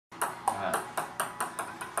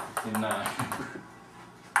in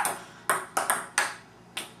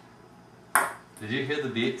Did you hear the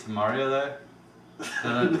beat to Mario there?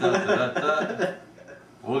 Da, da, da, da, da.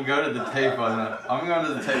 We'll go to the tape on that. I'm going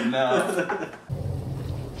to the tape now.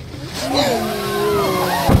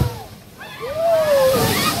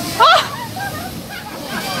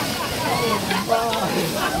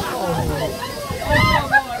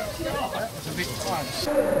 That's a bit fun.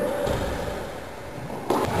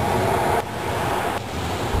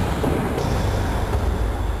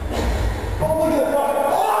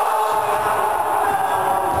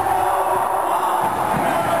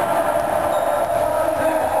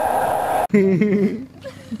 Okay,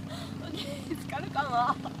 it's gonna come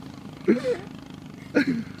off. Okay.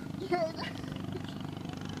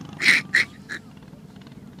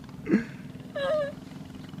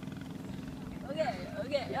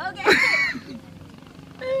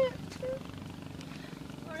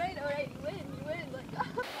 Alright, you win. Like, oh my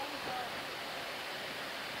God.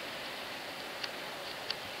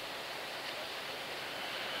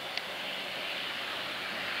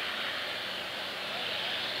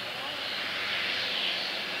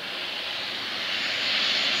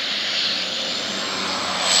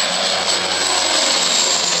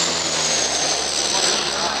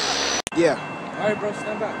 Yeah. Alright, bro,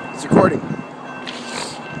 stand back. It's recording. Is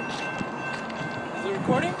it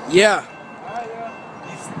recording? Yeah. Alright, yeah.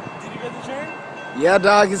 Did you get the chain? Yeah,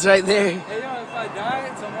 dog, it's right there. Hey, yo, if I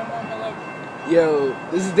die, tell my mom I love you. Yo,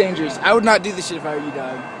 this is dangerous. I would not do this shit if I were you,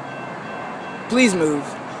 dog. Please move.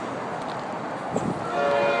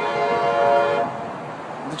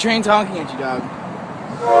 The train's honking at you, dog.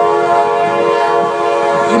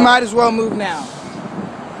 You might as well move now.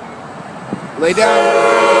 Lay down.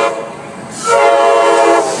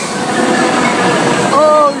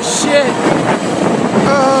 Oh shit!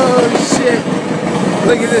 Oh shit!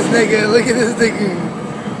 Look at this nigga!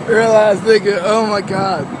 Real-ass nigga, oh my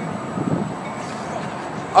god.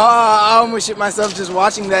 Oh, I almost shit myself just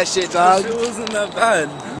watching that shit, dog. It wasn't that bad.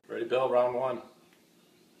 Ready, Bill? Round one.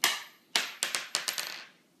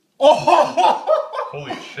 Oh!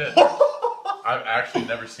 Holy shit. I've actually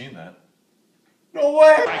never seen that. No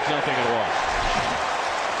way! Frank's not taking a walk.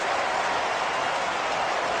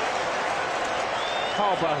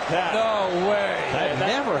 How about that? No way. That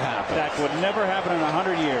never happened. That would never happen in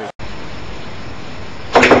 100 years.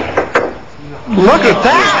 Look at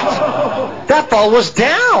that! That ball was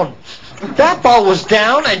down! That ball was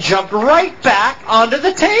down and jumped right back onto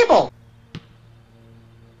the table!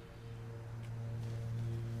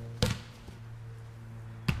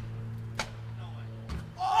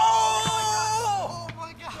 Oh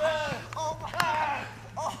my god! Oh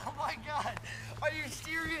my god! Are you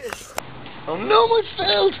serious? Oh no, my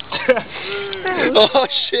failed! Oh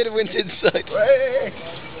shit, it went inside. That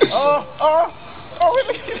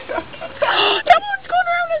one's going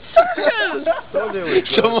around in circles! Don't do it,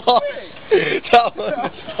 come on! That one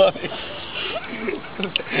is funny.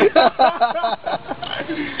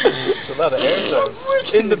 It's a lot of air time.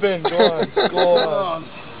 In the bin, go on.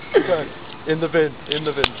 In the bin,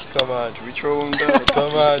 come on. Should we throw him down?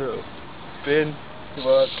 Come on. Bin. Come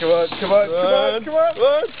on.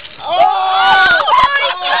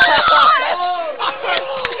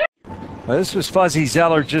 Well, this was Fuzzy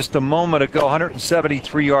Zoeller just a moment ago,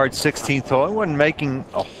 173 yards, 16th hole. He wasn't making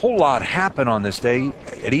a whole lot happen on this day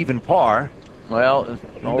at even par. Well,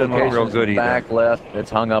 doesn't look real good either. Back left,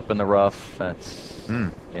 it's hung up in the rough. That's,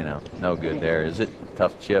 you know, no good there. Is it?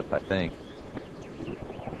 Tough chip, I think.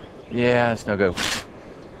 Yeah, it's no good.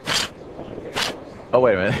 Oh,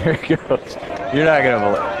 wait a minute. There it goes. You're not going to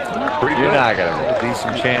believe it. You're not going to believe it.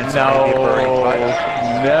 Decent chance. No,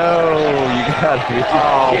 you got to be.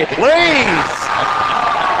 Oh, please!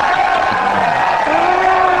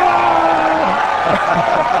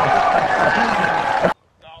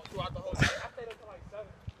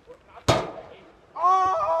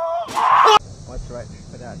 What's right?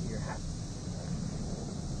 Put out here.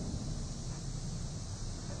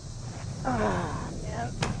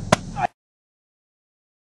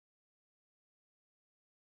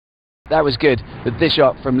 That was good, but this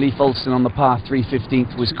shot from Leif Olsen on the par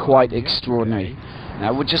 3/15 was quite extraordinary.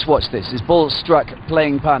 Now we'll just watch this. His ball struck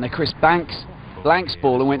playing partner Chris Blank's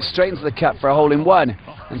ball and went straight into the cup for a hole-in-one.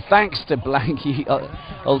 And thanks to Blank,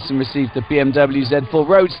 Olsen received the BMW Z4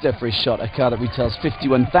 Roadster for his shot, a car that retails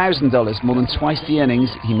 $51,000, more than twice the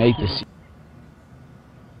earnings he made this year.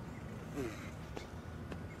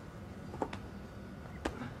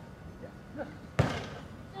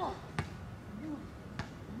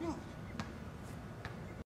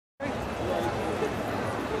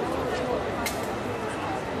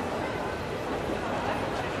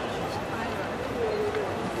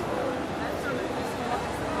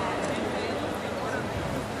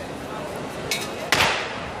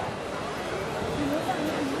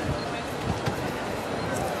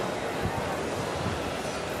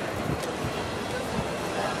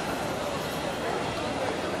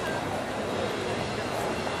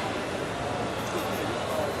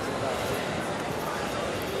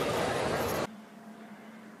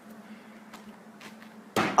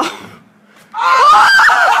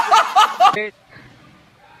 It